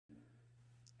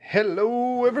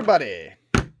Hello, everybody.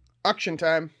 Auction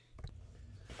time.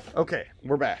 Okay,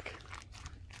 we're back.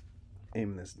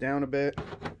 Aim this down a bit.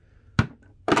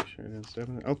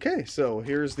 Okay, so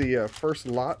here's the first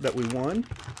lot that we won.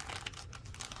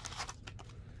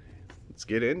 Let's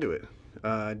get into it.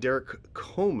 Derek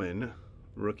Coleman,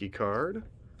 rookie card.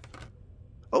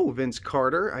 Oh, Vince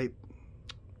Carter.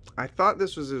 I thought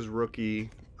this was his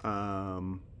rookie. Okay,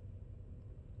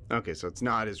 so it's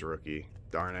not his rookie.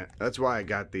 Darn it. That's why I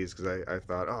got these, because I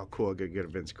thought, oh, cool, I could get a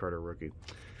Vince Carter rookie.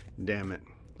 Damn it.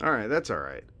 All right, that's all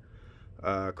right.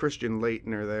 Christian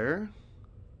Laettner there.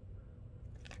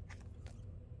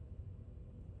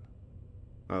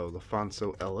 Oh,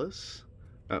 LaFonso Ellis.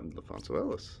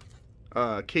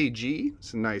 KG.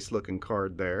 It's a nice looking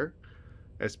card there.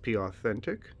 SP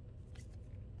Authentic.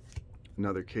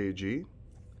 Another KG.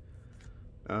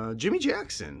 Jimmy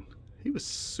Jackson. He was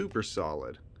super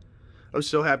solid. I was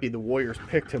so happy the Warriors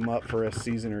picked him up for a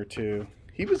season or two.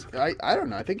 He was, I don't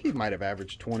know, I think he might have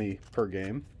averaged 20 per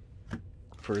game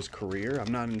for his career. I'm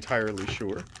not entirely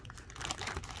sure.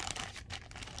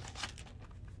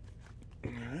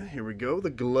 All right, here we go. The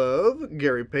glove,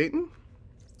 Gary Payton.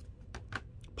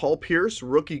 Paul Pierce,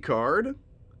 rookie card.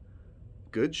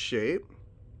 Good shape.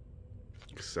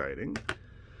 Exciting.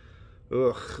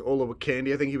 Ola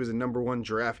Candy, I think he was a #1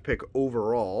 draft pick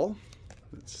overall.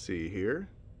 Let's see here.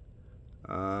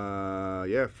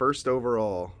 Yeah, first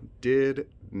overall. Did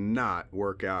not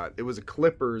work out. It was a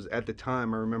Clippers at the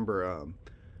time. I remember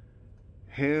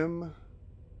him,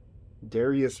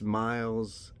 Darius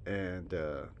Miles, and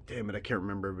damn it, I can't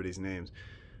remember everybody's names.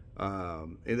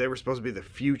 And they were supposed to be the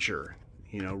future,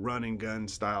 you know, run and gun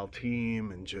style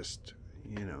team, and just,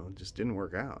 you know, just didn't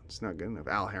work out. It's not good enough.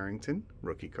 Al Harrington,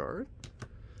 rookie card.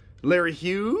 Larry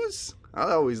Hughes.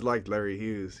 I always liked Larry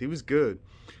Hughes. He was good.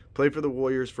 Played for the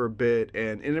Warriors for a bit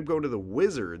and ended up going to the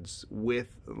Wizards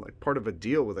with like part of a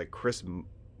deal with like Chris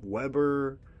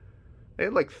Webber. They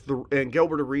had like and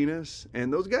Gilbert Arenas,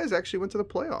 and those guys actually went to the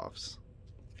playoffs.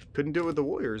 Couldn't do it with the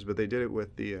Warriors, but they did it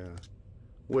with the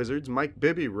Wizards. Mike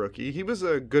Bibby, rookie. He was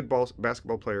a good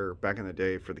basketball player back in the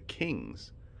day for the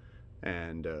Kings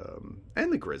and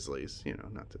the Grizzlies. You know,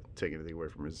 not to take anything away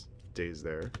from his days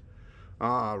there.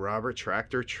 Robert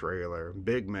Tractor Trailer,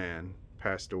 big man,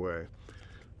 passed away.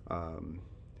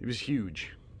 He was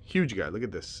huge guy. Look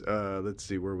at this. Let's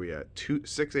see, where are we at?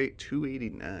 6'8",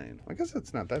 289. I guess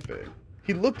that's not that big.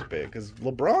 He looked big because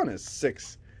LeBron is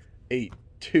 6'8",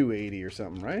 280 or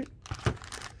something, right?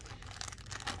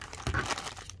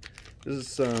 This is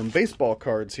some baseball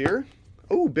cards here.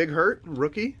 Oh, Big Hurt,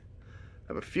 rookie. I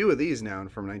have a few of these now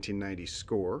from 1990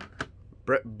 Score.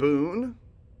 Brett Boone.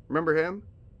 Remember him?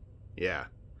 Yeah.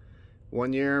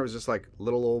 One year it was just like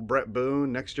little old Brett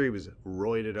Boone. Next year he was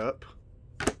roided up.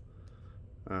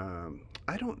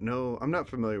 I don't know. I'm not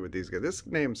familiar with these guys. This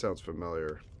name sounds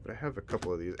familiar, but I have a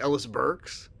couple of these. Ellis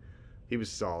Burks. He was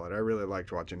solid. I really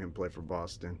liked watching him play for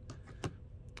Boston.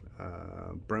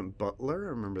 Brent Butler. I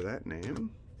remember that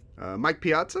name. Mike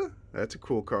Piazza. That's a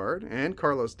cool card. And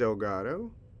Carlos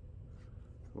Delgado.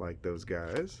 Like those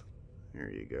guys.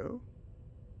 There you go.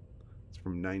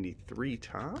 From 93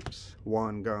 Topps.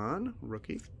 Juan Gone,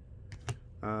 rookie.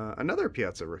 Another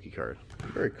Piazza rookie card.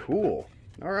 Very cool.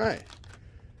 All right.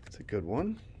 That's a good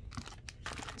one.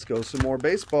 Let's go some more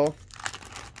baseball.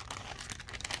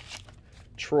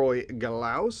 Troy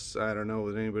Glaus. I don't know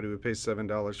if anybody would pay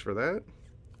 $7 for that,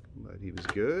 but he was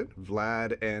good.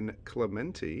 Vlad and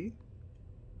Clemente.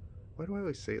 Why do I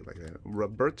always say it like that?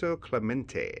 Roberto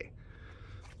Clemente.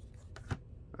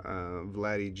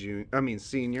 Vladdy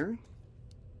Senior.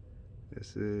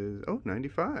 This is,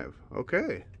 95.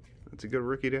 Okay. That's a good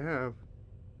rookie to have.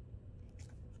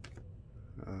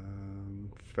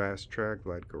 Fast Track,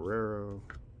 Vlad Guerrero.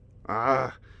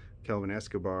 Kelvin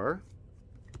Escobar.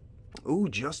 Ooh,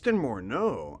 Justin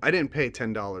Morneau. I didn't pay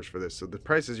 $10 for this, so the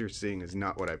prices you're seeing is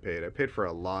not what I paid. I paid for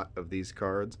a lot of these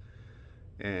cards.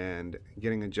 And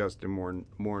getting a Justin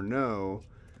Morneau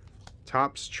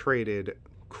Topps traded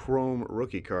Chrome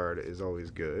rookie card is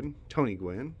always good. Tony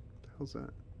Gwynn. What the hell's that?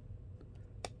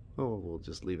 Oh, we'll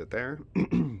just leave it there.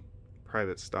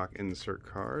 Private stock insert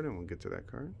card, and we'll get to that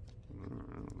card. I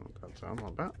don't know what that's all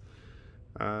about.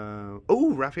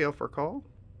 Rafael Furcal.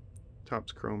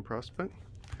 Topps Chrome Prospect.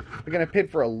 Again, I paid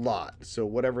for a lot, so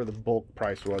whatever the bulk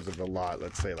price was of the lot,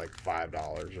 let's say like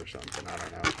 $5 or something. I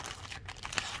don't know.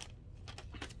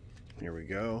 Here we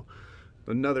go.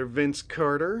 Another Vince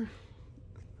Carter.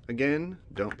 Again,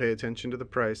 don't pay attention to the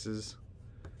prices.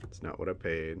 It's not what I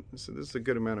paid. So this is a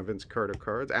good amount of Vince Carter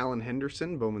cards. Alan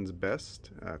Henderson, Bowman's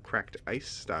Best. Cracked Ice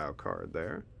style card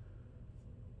there.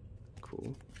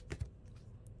 Cool.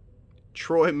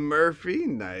 Troy Murphy,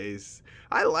 nice.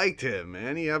 I liked him,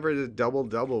 man. He averaged a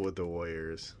double-double with the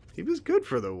Warriors. He was good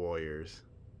for the Warriors.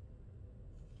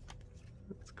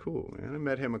 That's cool, man. I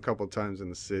met him a couple times in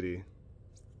the city.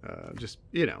 Just,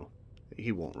 you know,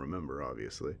 he won't remember,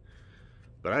 obviously.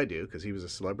 But I do, because he was a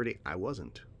celebrity. I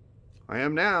wasn't. I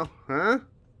am now, huh?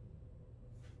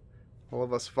 All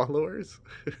of us followers.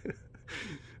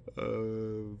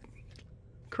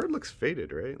 Card looks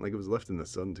faded, right? Like it was left in the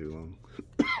sun too long.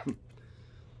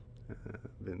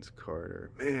 Vince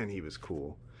Carter. Man, he was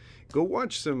cool. Go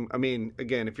watch some, I mean,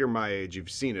 again, if you're my age, you've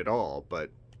seen it all, but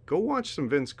go watch some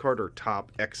Vince Carter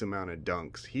top X amount of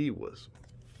dunks. He was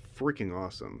freaking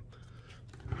awesome.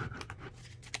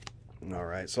 All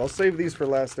right, so I'll save these for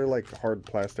last. They're like hard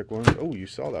plastic ones. Oh, you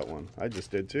saw that one. I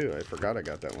just did too. I forgot I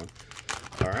got that one.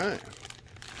 All right.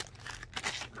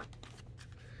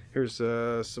 Here's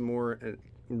some more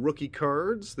rookie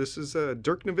cards. This is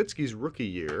Dirk Nowitzki's rookie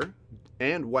year.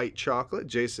 And white chocolate,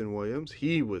 Jason Williams.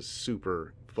 He was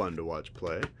super fun to watch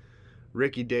play.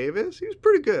 Ricky Davis, he was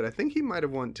pretty good. I think he might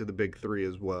have went to the big three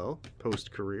as well,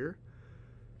 post-career.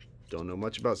 Don't know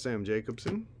much about Sam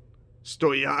Jacobson.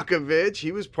 Stojakovic,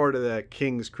 he was part of that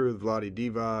Kings crew with Vlade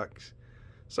Divac.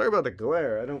 Sorry about the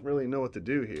glare. I don't really know what to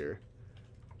do here.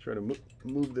 Try to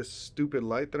move this stupid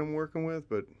light that I'm working with,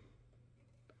 but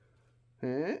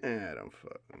I don't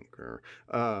fucking care.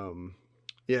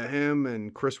 Yeah, him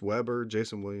and Chris Webber,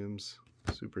 Jason Williams,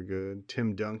 super good.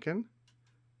 Tim Duncan.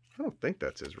 I don't think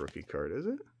that's his rookie card, is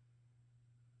it?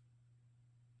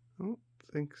 I don't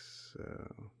think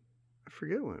so. I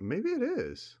forget when. Maybe it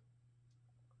is.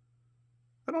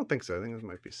 I don't think so. I think this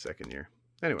might be second year.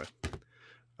 Anyway.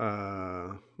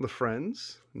 The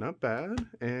Friends, not bad.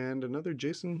 And another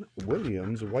Jason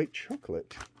Williams white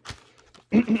chocolate.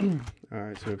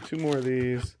 Alright, so we have two more of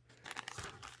these.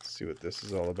 Let's see what this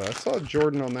is all about. I saw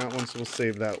Jordan on that one, so we'll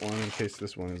save that one in case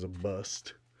this one is a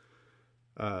bust.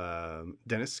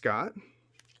 Dennis Scott.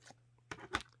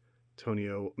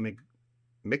 Tonio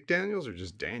McDaniels or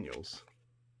just Daniels?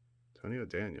 Tonio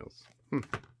Daniels.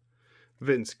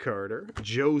 Vince Carter.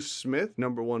 Joe Smith,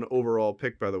 #1 overall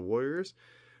pick by the Warriors.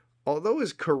 Although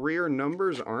his career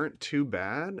numbers aren't too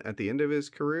bad at the end of his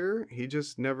career, he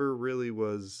just never really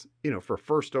was, you know, for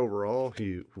first overall,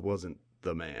 he wasn't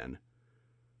the man.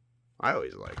 I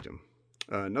always liked him.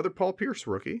 Another Paul Pierce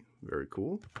rookie. Very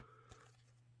cool.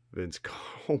 Vince,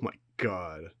 oh my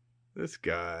God. This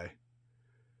guy.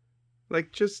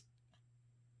 Like, just,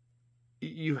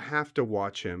 you have to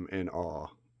watch him in awe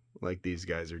like these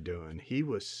guys are doing. He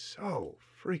was so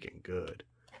freaking good.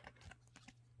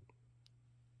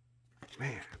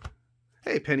 Man.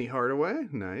 Hey, Penny Hardaway.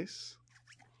 Nice.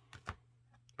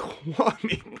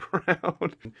 Kwame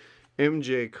Brown.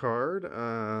 MJ card.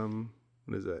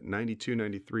 What is that?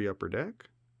 92-93 Upper Deck.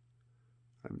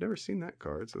 I've never seen that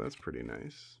card, so that's pretty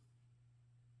nice.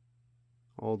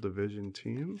 All division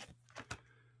team.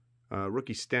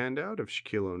 Rookie standout of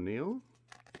Shaquille O'Neal.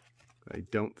 I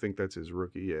don't think that's his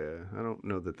rookie. Yeah, I don't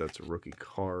know that that's a rookie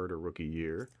card or rookie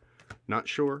year. Not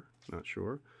sure. Not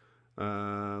sure.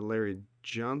 Larry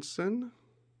Johnson.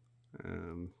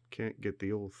 Can't get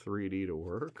the old 3D to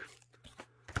work.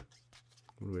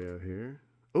 What do we have here?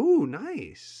 Oh,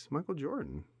 nice. Michael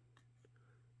Jordan.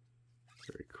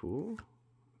 Very cool.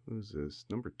 Who's this?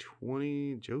 Number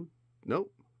 20. Joe?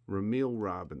 Nope. Ramil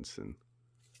Robinson.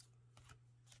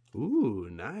 Ooh,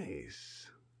 nice.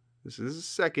 This is his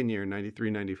second year,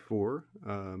 93-94.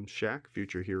 Shaq,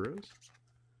 Future Heroes.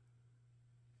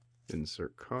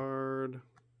 Insert card.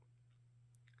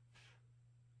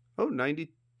 Oh,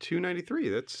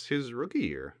 92-93. That's his rookie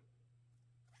year.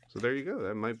 So there you go.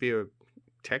 That might be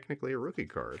technically a rookie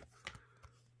card.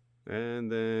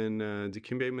 And then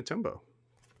Dikembe Mutombo.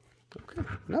 Okay,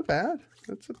 not bad.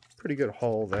 That's a pretty good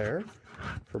haul there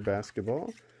for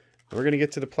basketball. We're going to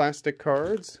get to the plastic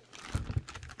cards.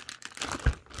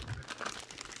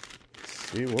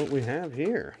 Let's see what we have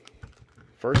here.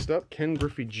 First up, Ken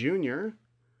Griffey Jr.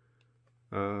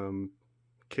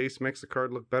 Case makes the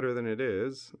card look better than it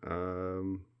is.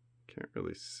 Can't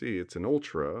really see. It's an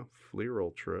Ultra, Fleer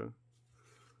Ultra.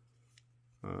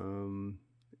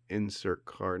 Insert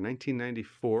card,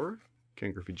 1994,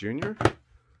 Ken Griffey Jr.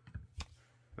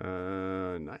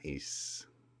 Nice.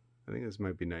 I think this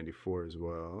might be 94 as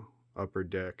well. Upper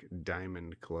Deck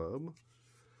Diamond Club.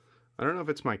 I don't know if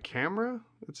it's my camera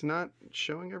that's not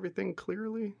showing everything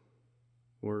clearly,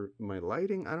 or my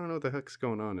lighting. I don't know what the heck's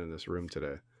going on in this room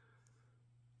today.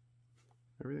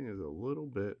 Everything is a little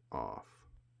bit off.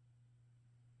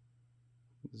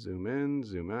 Zoom in,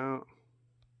 zoom out.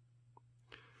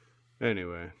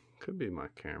 Anyway, could be my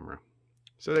camera.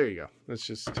 So there you go. Let's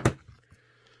just...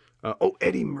 Oh,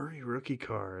 Eddie Murray rookie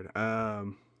card.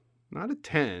 Not a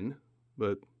 10,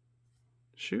 but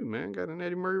shoot, man, got an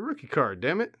Eddie Murray rookie card.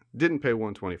 Damn it, didn't pay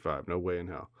 $125. No way in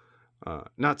hell.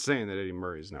 Not saying that Eddie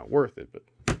Murray is not worth it, but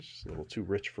it's just a little too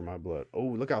rich for my blood. Oh,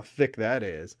 look how thick that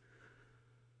is.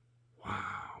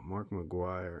 Wow, Mark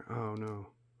McGuire. Oh no.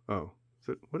 Oh,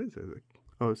 what is it?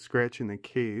 Oh, scratching the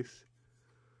case.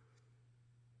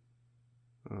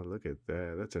 Oh, look at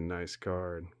that. That's a nice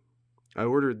card. I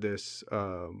ordered this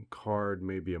card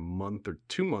maybe a month or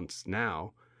 2 months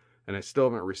now, and I still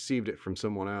haven't received it from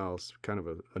someone else. Kind of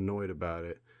annoyed about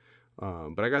it.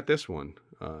 But I got this one.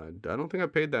 I don't think I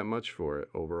paid that much for it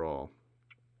overall.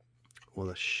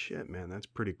 Well, shit, man, that's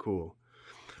pretty cool.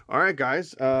 All right,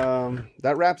 guys,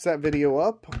 that wraps that video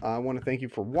up. I want to thank you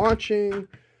for watching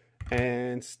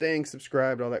and staying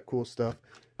subscribed, all that cool stuff.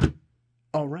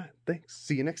 All right, thanks.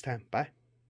 See you next time. Bye.